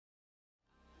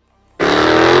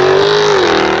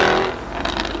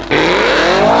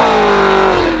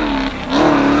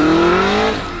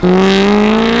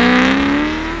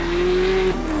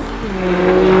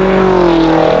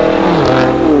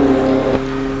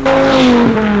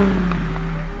Damn.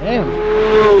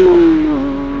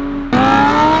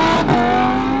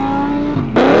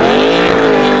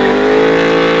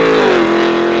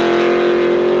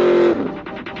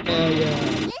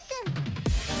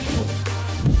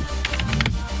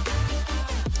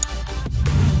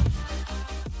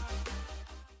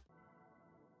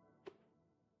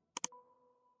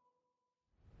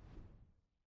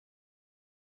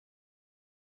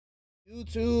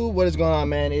 YouTube, what is going on,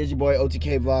 man? It is your boy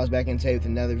OTK Vlogs back in tape with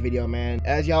another video, man.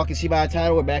 As y'all can see by the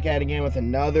title, we're back at it again with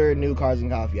another new Cars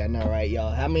and Coffee. I know, right,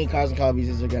 y'all? How many Cars and Coffees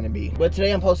is there gonna be? But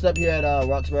today I'm posted up here at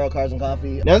Roxboro Cars and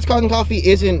Coffee. Now this Cars and Coffee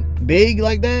isn't big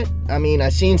like that. I mean,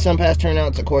 I've seen some past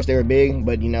turnouts, of course they were big,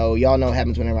 but you know, y'all know what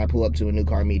happens whenever I pull up to a new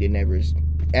car meet. It never is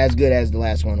as good as the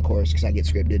last one, of course, because I get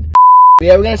scripted. But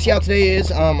yeah, we're gonna see how today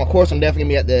is. Of course, I'm definitely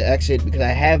gonna be at the exit because I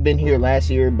have been here last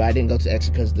year, but I didn't go to the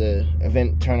exit because the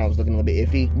event turnout was looking a little bit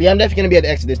iffy. But yeah, I'm definitely gonna be at the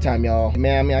exit this time, y'all.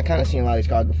 Man, I mean, I kind of seen a lot of these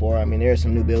cars before. I mean, there's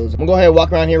some new builds. I'm gonna go ahead and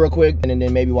walk around here real quick and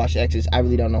then maybe watch the exits. I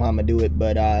really don't know how I'm gonna do it,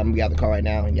 but I'm gonna be out the car right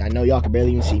now. And yeah, I know y'all can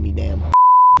barely even see me, damn.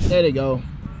 There they go.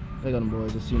 There go them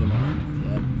boys. Let's see them out.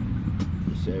 Yep.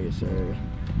 Yes, sir. Yes, sir.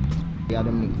 Got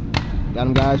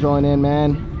them guys rolling in,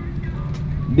 man.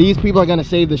 These people are gonna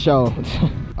save the show.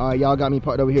 Y'all got me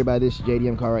parked over here by this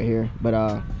JDM car right here, but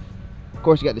of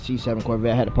course you got the C7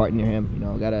 Corvette. I had to park near him, you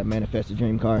know, gotta manifest a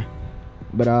dream car.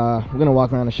 But we're gonna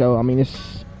walk around the show. I mean,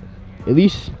 it's at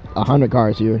least 100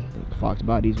 cars here. Fox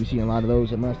bodies, we see a lot of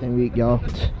those at Mustang Week, y'all.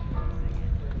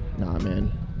 Nah,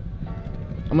 man,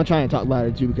 I'm gonna try and talk about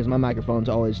it too because my microphone's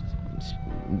always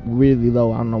really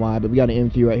low. I don't know why, but we got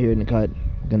an M3 right here in the cut.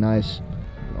 The nice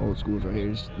old schools right here.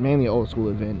 It's mainly an old school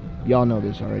event. Y'all know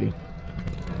this already.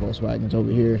 Volkswagen's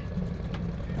over here,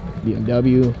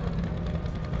 BMW.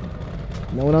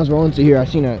 Now when I was rolling to here, I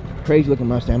seen a crazy looking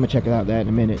Mustang. I'm gonna check it out that in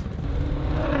a minute.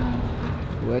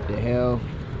 What the hell?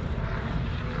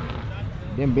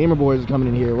 Them Beamer boys are coming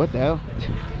in here. What the hell?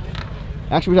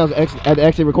 Actually, I was at the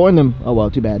exit recording them. Oh well,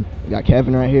 too bad. We got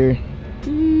Kevin right here.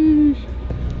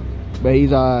 But he's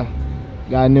got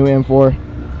a new M4.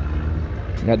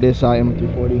 Got this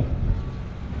M340.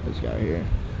 This guy right here.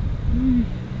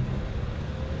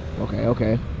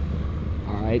 Okay.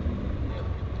 Alright.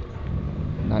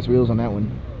 Nice wheels on that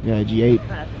one. Yeah, G8.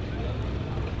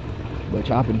 But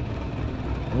chopping.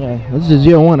 Yeah, this is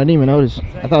a 01. I didn't even notice.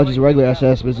 I thought it was just a regular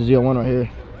SS, but it's a 01 right here.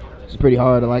 It's pretty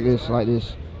hard. I like this. I've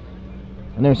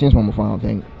never seen this one before, I don't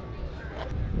think.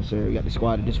 Yes, sir. We got the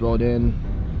squad that just rolled in.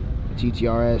 The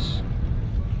TTRS.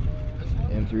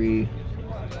 M3.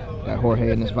 Got Jorge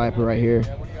in this Viper right here.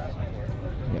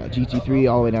 Got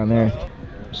GT3 all the way down there.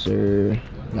 Yes, sir.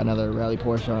 Got another rally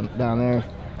Porsche down there.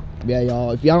 Yeah,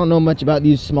 y'all, if y'all don't know much about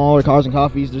these smaller Cars and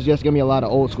Coffees, there's just gonna be a lot of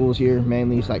old schools here.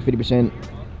 Mainly it's like 50%,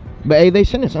 but hey, they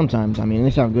send it sometimes. I mean, they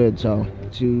sound good. So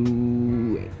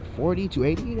 240,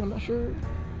 280, I'm not sure.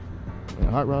 Yeah,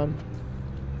 hot rod.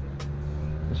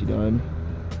 What's he doing?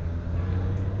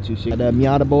 260. Got the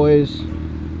Miata boys.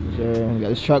 Sure. We got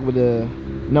this truck with the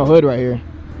no hood right here.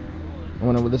 I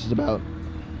wonder what this is about.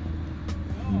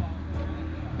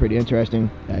 Pretty interesting.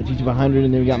 GT500,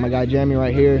 and then we got my guy Jamie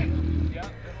right here.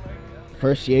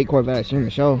 First C8 Corvette I've seen in the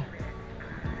show.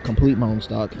 Complete my own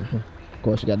stock. Of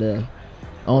course, we got the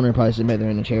owner probably sitting back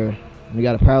there in the chair. We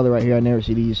got a Prowler right here. I never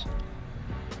see these.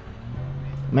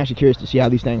 I'm actually curious to see how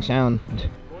these things sound.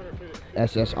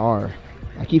 SSR.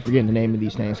 I keep forgetting the name of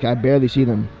these things. I barely see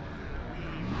them.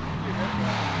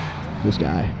 This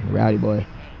guy, rowdy boy.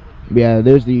 But yeah,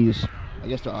 there's these. I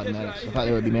guess they're automatics. I thought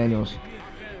they would be manuals.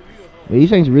 But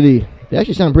these things they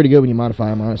actually sound pretty good when you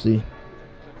modify them, honestly.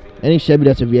 Any Chevy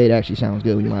that's a V8 actually sounds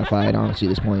good when you modify it, honestly,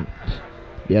 at this point.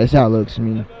 Yeah, that's how it looks. I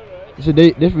mean, it's a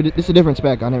different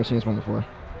spec. I've never seen this one before.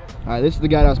 Alright, this is the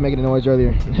guy that was making the noise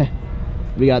earlier.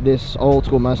 We got this old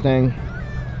school Mustang.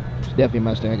 It's definitely a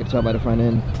Mustang, I can tell by the front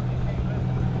end.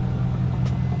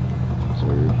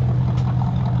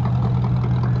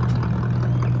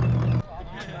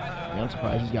 Yeah, I'm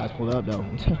surprised these guys pulled up, though.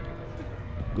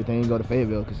 Good thing you go to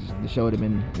Fayetteville because the show would have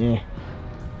been, yeah.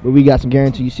 But we got some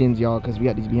guarantee sins, y'all, because we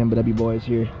got these BMW boys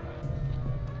here.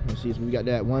 Let's see, so we got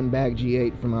that one bag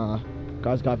G8 from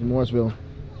Cars Coffee Morrisville.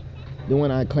 The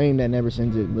one I claim that never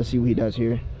sends it. Let's see what he does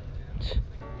here.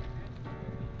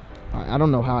 I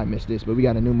don't know how I missed this, but we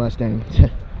got a new Mustang.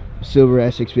 Silver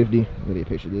S650. Let me get a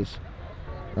picture of this.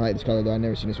 I like this color though. I've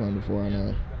never seen this one before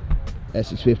on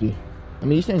S650. I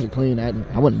mean, these things are clean. I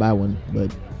wouldn't buy one,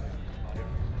 but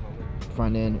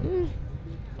front end.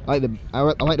 I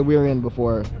like the rear end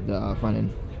before the front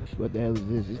end. What the hell is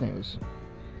this? This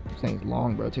thing's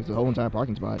long, bro. It takes the whole entire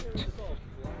parking spot.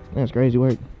 That's crazy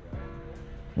work.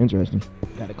 Interesting.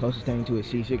 Got the closest thing to a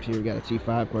C6 here. We got a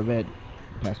C5 Corvette.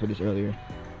 Passed by this earlier.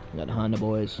 We got the Honda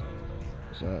boys.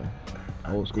 It's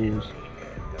old schools.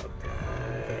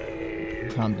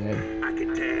 Calm down.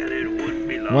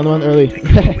 1 month early.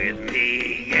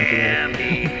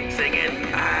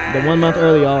 The 1 month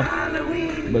early, y'all.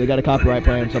 But they got a copyright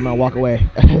plan, so I'm gonna walk away.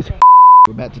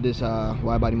 We're back to this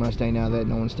wide body Mustang now that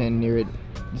no one's standing near it.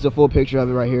 This is a full picture of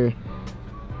it right here.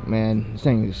 Man, this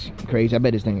thing is crazy. I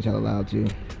bet this thing is hella loud too.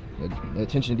 The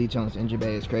attention to detail on this engine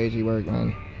bay is crazy work,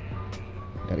 man.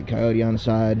 Got a Coyote on the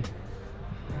side.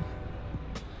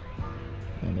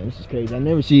 Man, this is crazy. I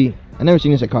never seen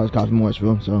this at Cars Coffee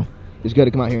Morrisville, so it's good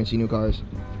to come out here and see new cars.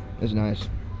 It's nice.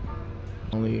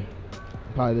 Probably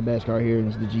the best car here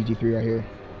is the GT3 right here.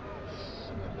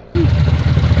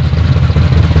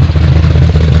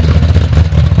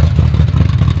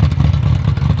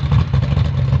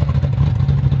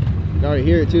 You already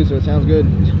hear it too, so it sounds good.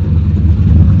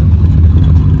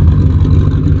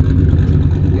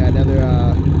 We got another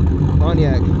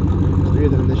Pontiac. There's 3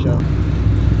 of them in this show.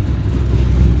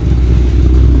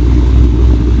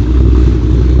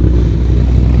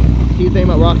 The thing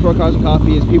about Roxboro Cars and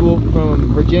Coffee is people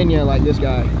from Virginia, like this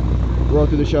guy, roll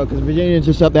through the show, because Virginia's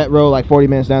just up that road like 40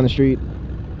 minutes down the street.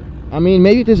 I mean,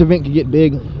 maybe if this event could get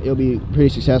big, it'll be pretty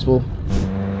successful.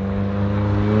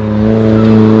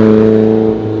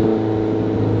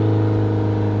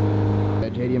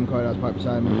 That JDM car that was parked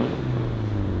beside me.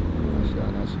 Nicely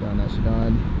done, nicely done, nicely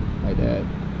done. Like that.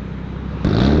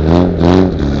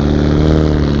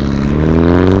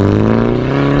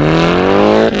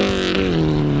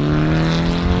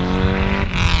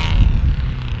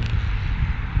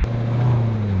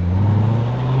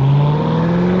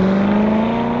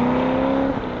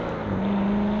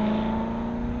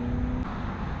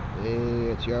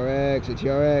 It's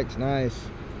TRX, nice.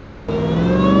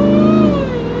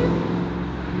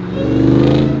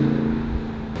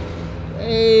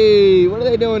 Hey, what are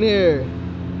they doing here?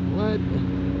 What?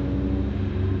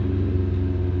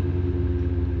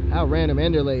 How random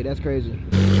and they're late, that's crazy.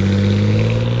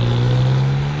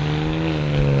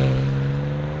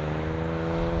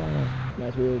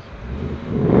 Nice wheels.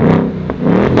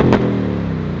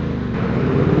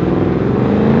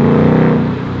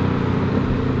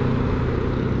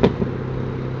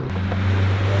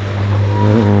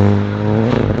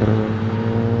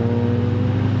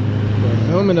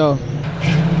 Though.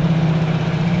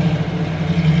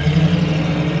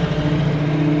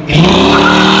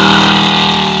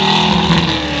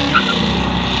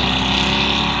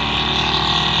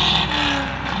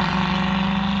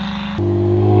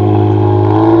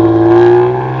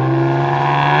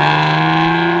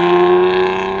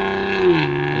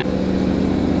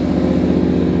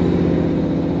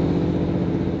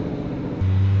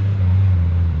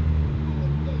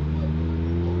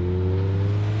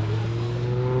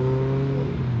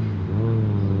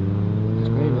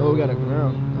 Oh, we got a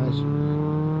Camaro. Nice.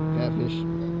 Catfish.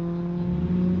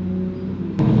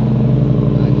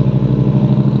 Nice.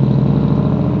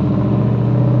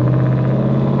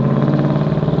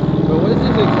 But what is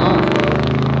this exhaust,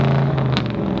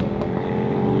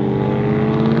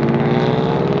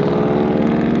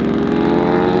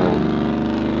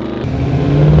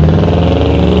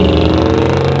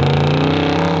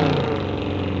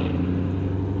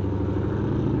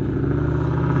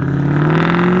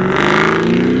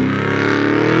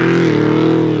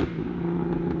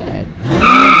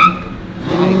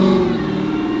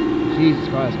 Jesus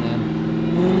Christ, man.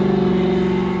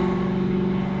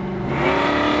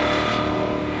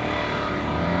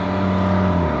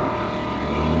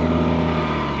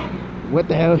 What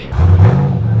the hell?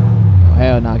 Oh,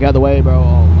 hell no. Get out of the way, bro.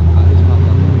 Oh,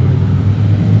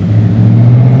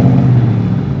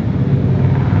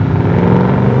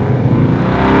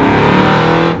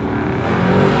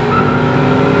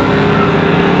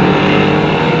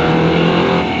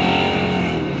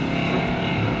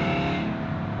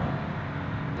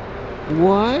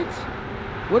 what?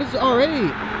 What is already?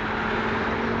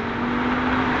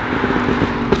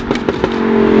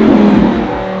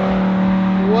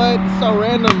 What? So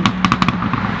random.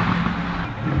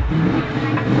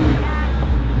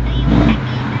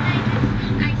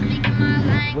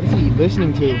 What is he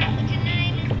listening to?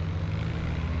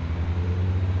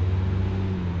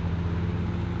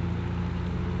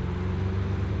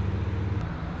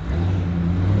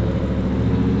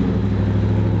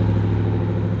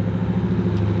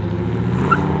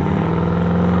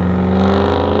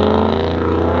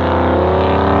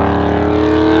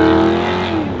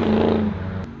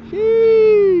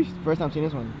 First time seeing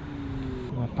this one.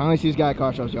 I finally see this guy at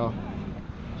car shows, y'all.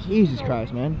 Jesus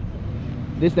Christ, man.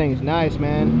 This thing is nice,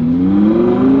 man.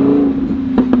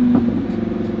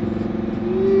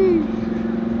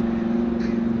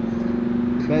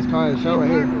 baddest car in the show right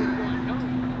here.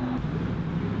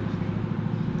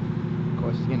 Of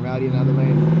course, it's getting rowdy in the other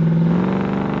lane.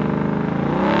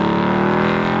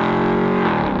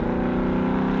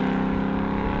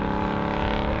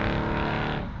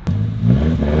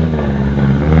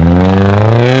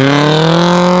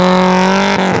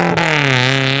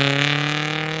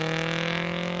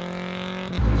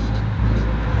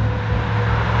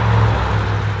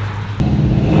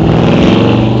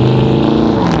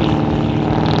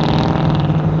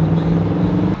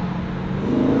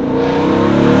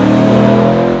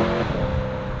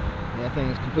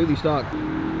 Completely stock.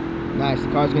 Nice,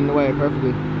 the car's getting away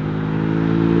perfectly.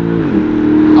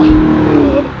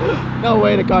 Oh. No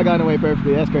way the car got in the way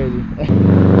perfectly, that's crazy.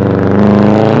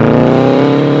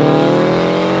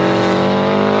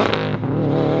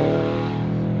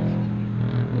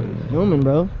 Zooming,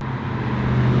 bro.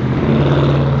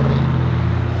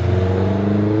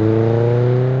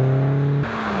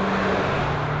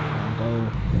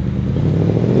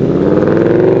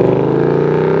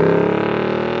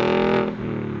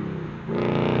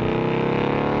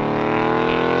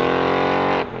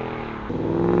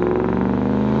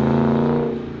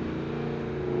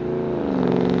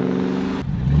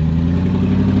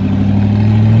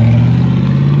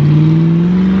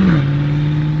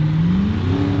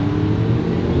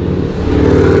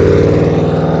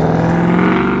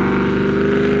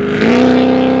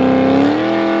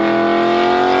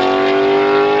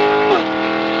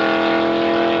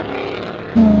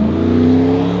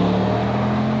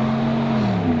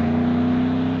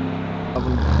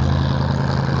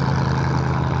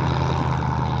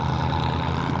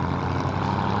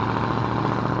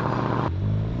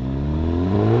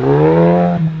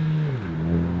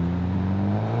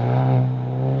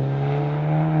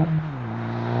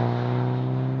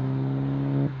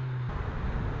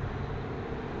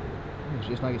 It's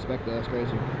just like expected, that's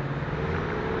crazy.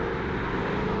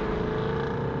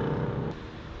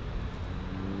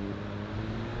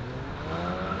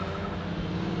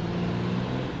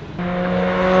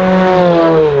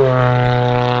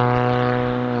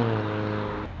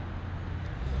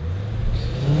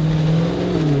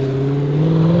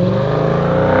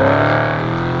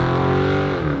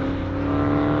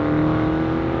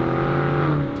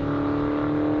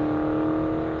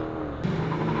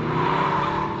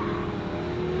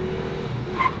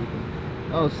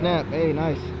 Oh snap, hey,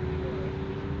 nice.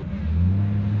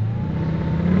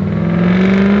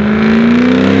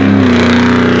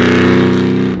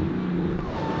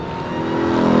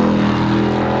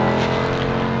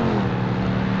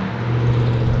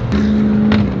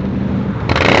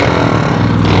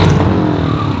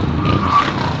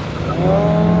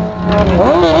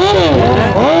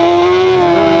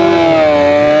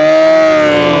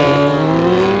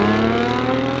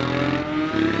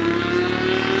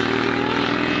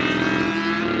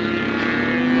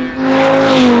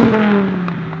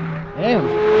 Damn.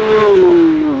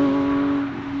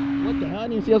 What the hell? I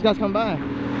didn't even see those guys come by.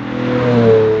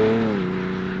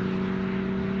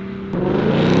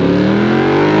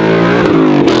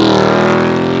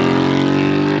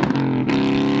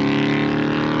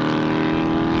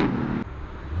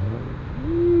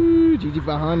 Ooh, GG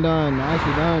for Honda.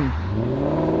 Nicely done.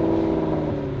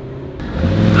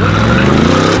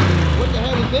 What the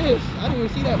hell is this? I didn't even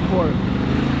see that before.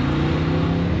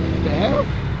 What the hell?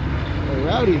 Oh,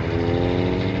 rowdy.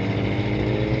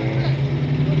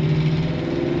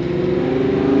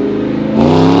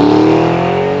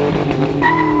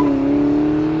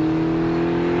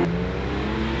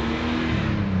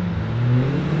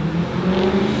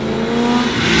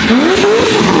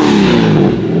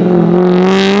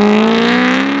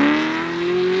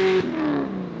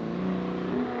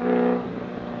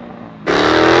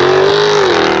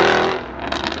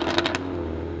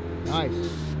 Nice.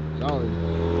 Solid.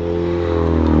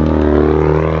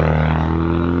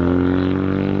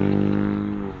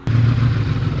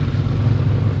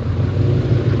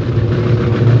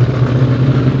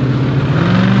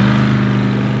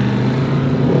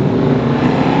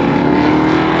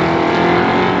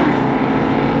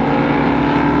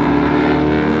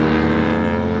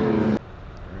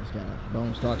 It's got a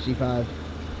bone stock C5.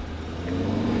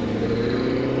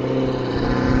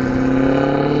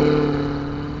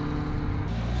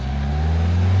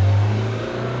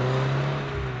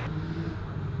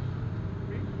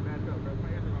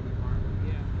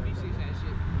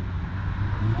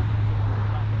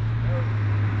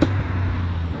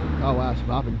 Oh wow, it's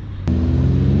popping.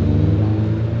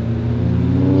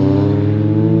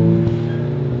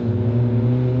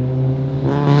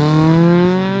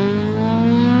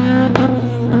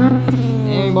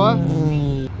 Dang, boy.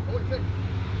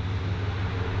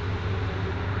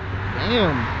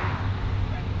 Damn.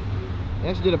 They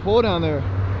actually did a pull down there.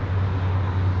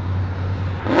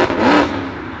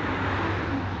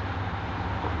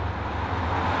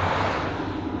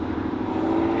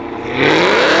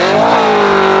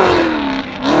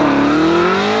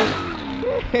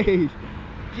 Hey,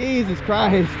 Jesus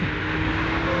Christ.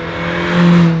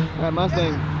 All right,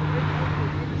 Mustang.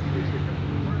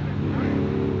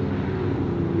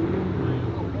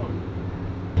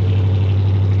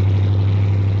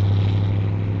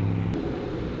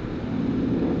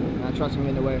 Truck's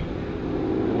gonna get in the way.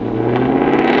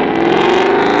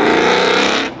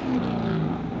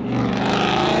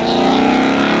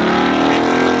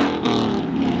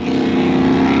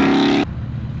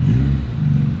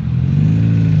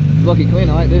 Lucky clean,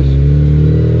 I like this.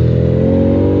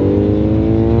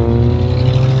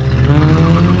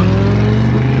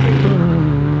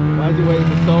 Why is he waiting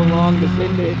for so long to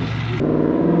send it?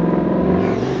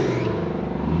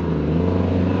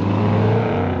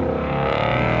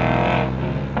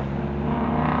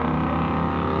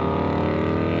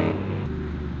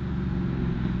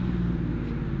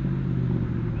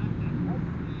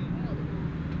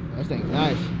 This thing's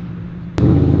nice.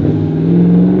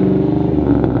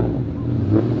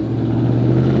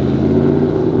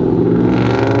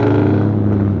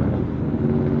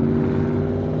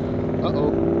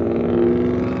 Uh-oh.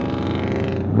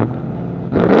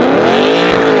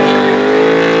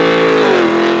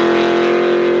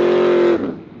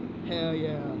 Hell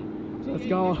yeah. Let's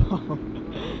go.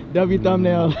 W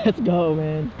thumbnail. Let's go,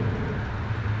 man.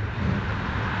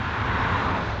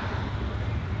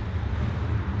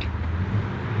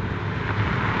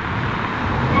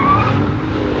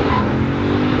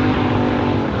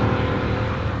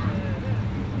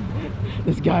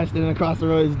 This guy standing across the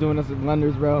road is doing us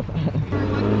wonders, bro.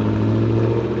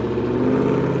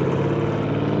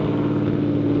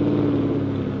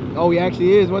 Oh, he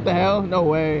actually is. What the hell? No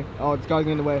way. Oh, this car's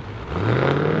getting in the way.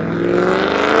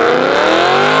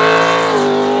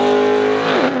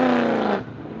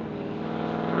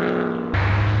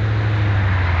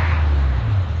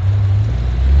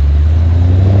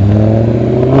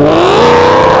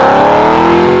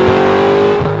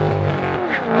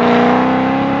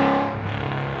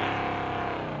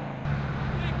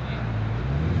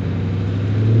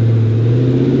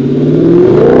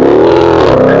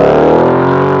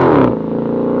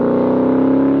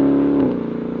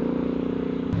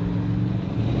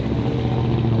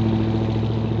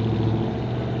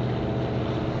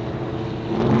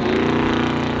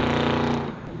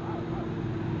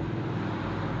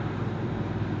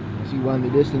 See one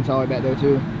in the distance all the way back there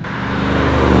too.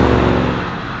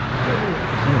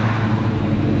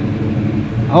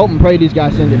 I hope and pray these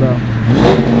guys send it, bro.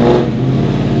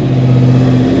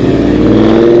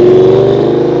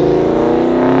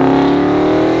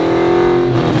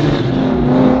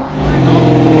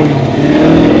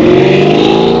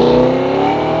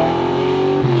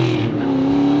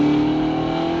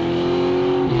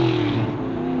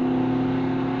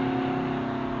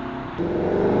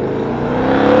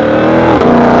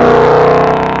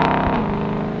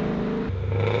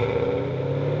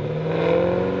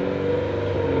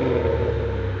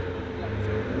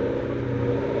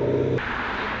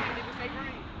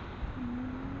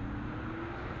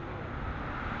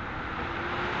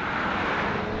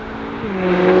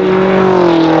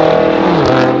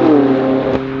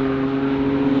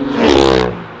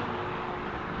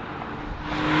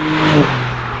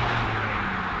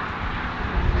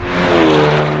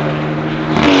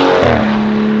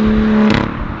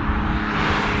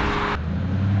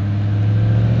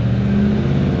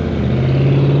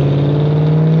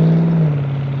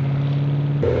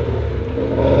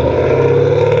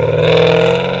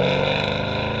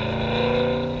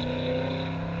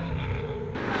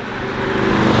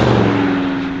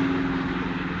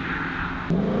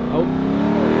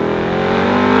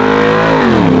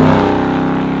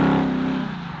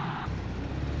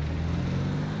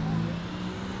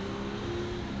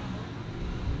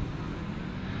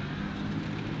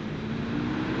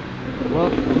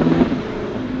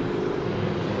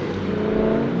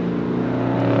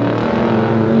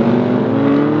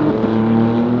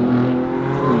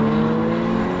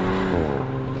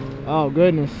 Oh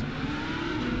goodness.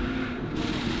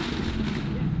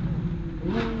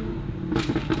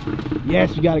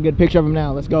 Yes, we got a good picture of him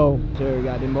now. Let's go. Sure, we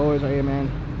got them boys right here, man.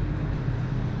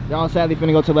 Y'all sadly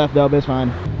finna go to the left though, but it's fine.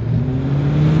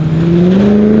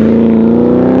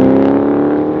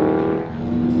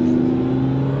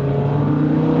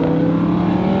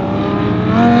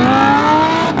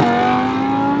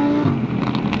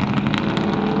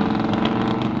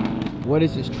 What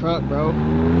is this truck, bro?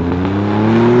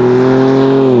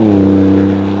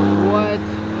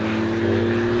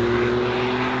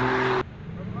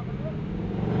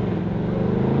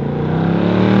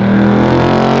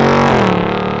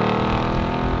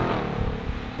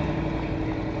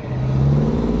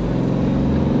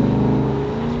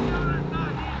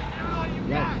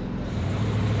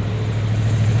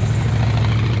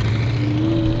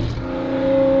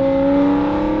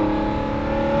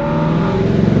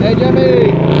 Hey,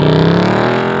 Jimmy!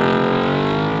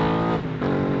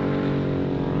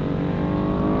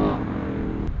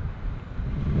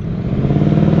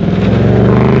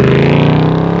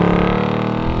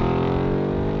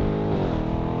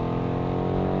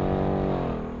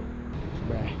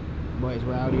 Boy is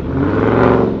rowdy.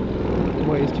 This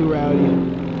boy is too rowdy.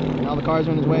 And all the cars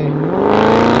are in his way.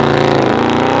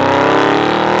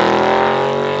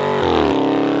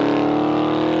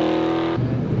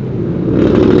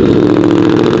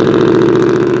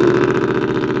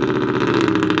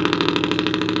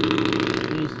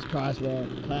 Jesus Christ, bro.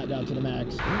 Clapped out to the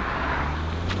max.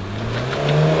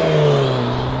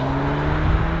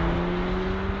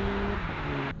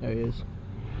 There he is.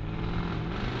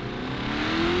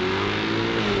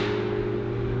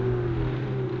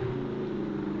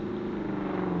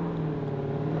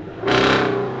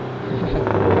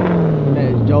 That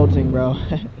is jolting, bro.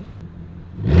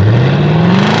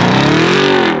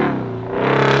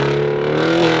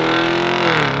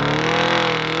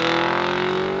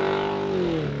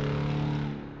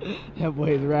 That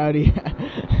boy is rowdy.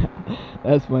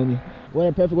 That's funny. What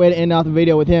a perfect way to end off the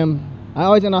video with him. I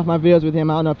always end off my videos with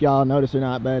him. I don't know if y'all noticed or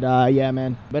not, but yeah,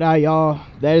 man. But y'all,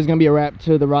 that is gonna be a wrap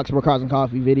to the Roxboro Cars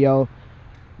Coffee video.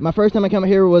 My first time I came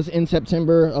here was in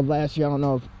September of last year. I don't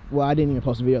know if, well, I didn't even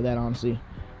post a video of that, honestly.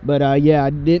 But yeah,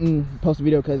 I didn't post a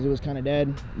video because it was kind of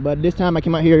dead. But this time I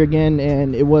came out here again,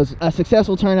 and it was a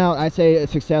successful turnout. I say a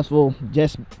successful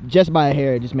just by a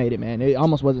hair. It just made it, man. It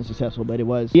almost wasn't successful, but it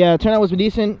was. Yeah, turnout was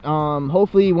decent.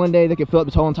 Hopefully one day they could fill up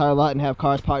this whole entire lot and have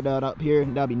cars parked out up here.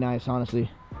 That'd be nice,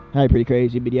 honestly. That'd be pretty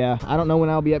crazy. But yeah, I don't know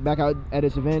when I'll be back out at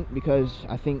this event, because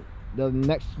I think the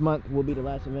next month will be the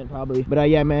last event probably. But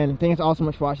yeah, man, thanks all so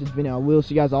much for watching this video. We'll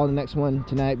see you guys all in the next one.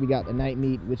 Tonight we got the night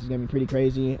meet, which is gonna be pretty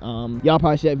crazy. Y'all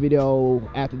probably see that video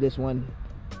after this one.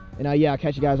 And yeah, I'll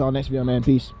catch you guys all next video, man.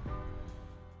 Peace.